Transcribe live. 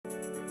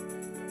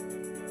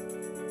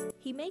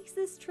He makes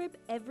this trip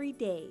every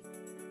day.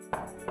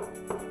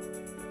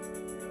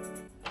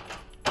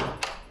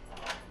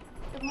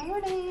 Good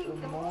morning.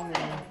 Good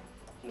morning.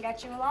 We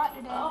got you a lot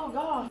today. Oh,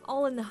 God.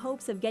 All in the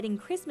hopes of getting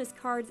Christmas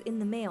cards in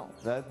the mail.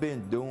 I've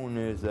been doing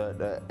this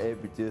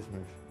every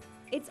Christmas.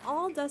 It's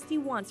all Dusty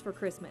wants for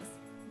Christmas.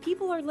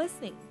 People are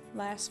listening.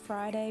 Last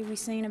Friday, we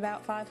seen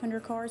about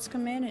 500 cards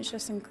come in. It's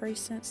just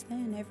increased since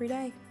then, every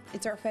day.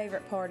 It's our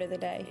favorite part of the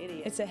day.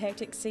 It's a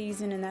hectic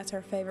season, and that's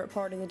our favorite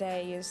part of the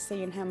day, is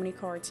seeing how many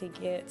cards he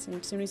gets. And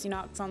as soon as he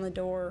knocks on the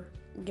door,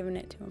 giving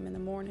it to him in the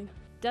morning.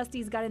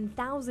 Dusty's gotten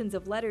thousands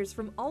of letters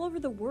from all over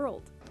the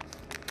world.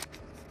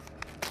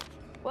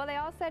 Well, they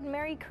all said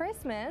Merry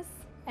Christmas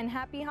and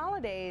Happy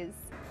Holidays.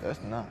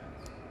 That's not.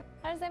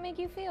 How does that make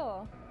you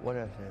feel? What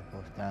I said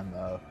first time,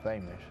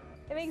 famous.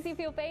 It makes you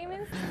feel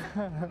famous?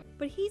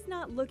 But he's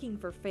not looking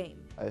for fame.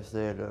 I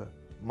said,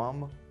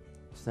 Mama,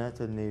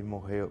 Santa needs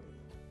more help.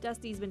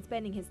 Dusty's been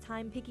spending his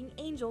time picking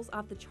angels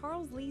off the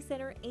Charles Lee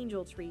Center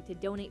angel tree to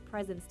donate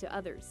presents to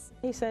others.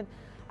 He said,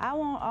 I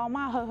want all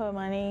my ho-ho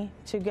money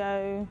to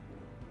go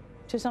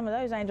to some of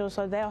those angels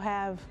so they'll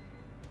have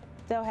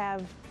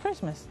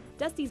Christmas.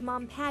 Dusty's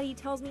mom, Patty,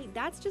 tells me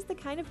that's just the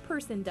kind of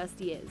person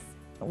Dusty is.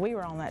 We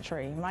were on that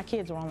tree. My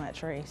kids were on that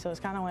tree, so it's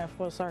kind of went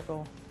full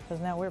circle because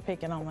now we're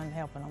picking them and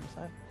helping them.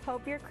 So.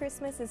 Hope your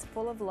Christmas is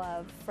full of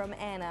love. From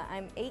Anna.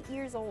 I'm 8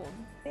 years old.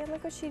 And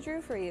look what she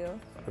drew for you.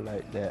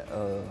 Like that,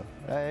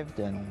 I've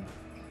done.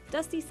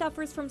 Dusty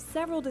suffers from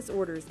several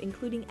disorders,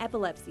 including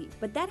epilepsy,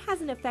 but that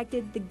hasn't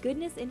affected the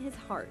goodness in his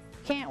heart.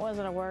 Can't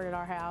wasn't a word at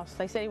our house.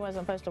 They said he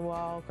wasn't supposed to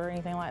walk or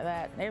anything like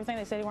that. Everything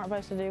they said he weren't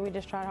supposed to do, we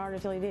just tried hard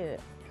until he did it.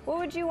 What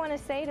would you want to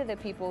say to the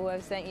people who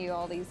have sent you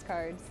all these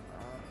cards?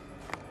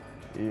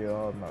 You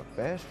are my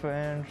best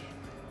friends,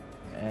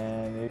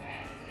 and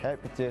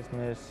Happy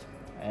Christmas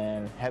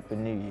and Happy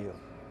New Year.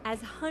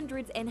 As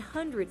hundreds and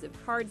hundreds of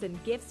cards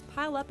and gifts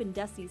pile up in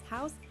Dusty's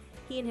house,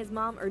 he and his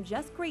mom are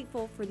just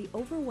grateful for the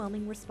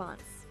overwhelming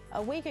response.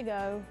 A week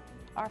ago,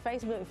 our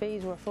Facebook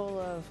feeds were full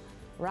of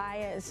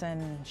riots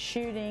and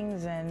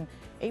shootings and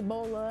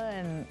Ebola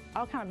and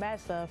all kind of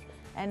bad stuff,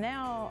 and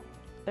now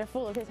they're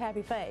full of his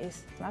happy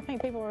face. I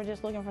think people were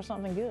just looking for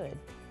something good.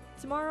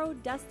 Tomorrow,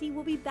 Dusty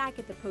will be back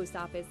at the post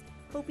office,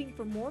 hoping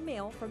for more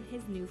mail from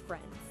his new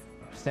friends.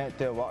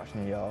 Santa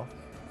watching y'all.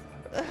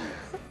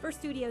 For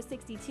Studio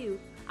 62,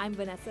 I'm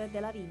Vanessa de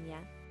la Vina.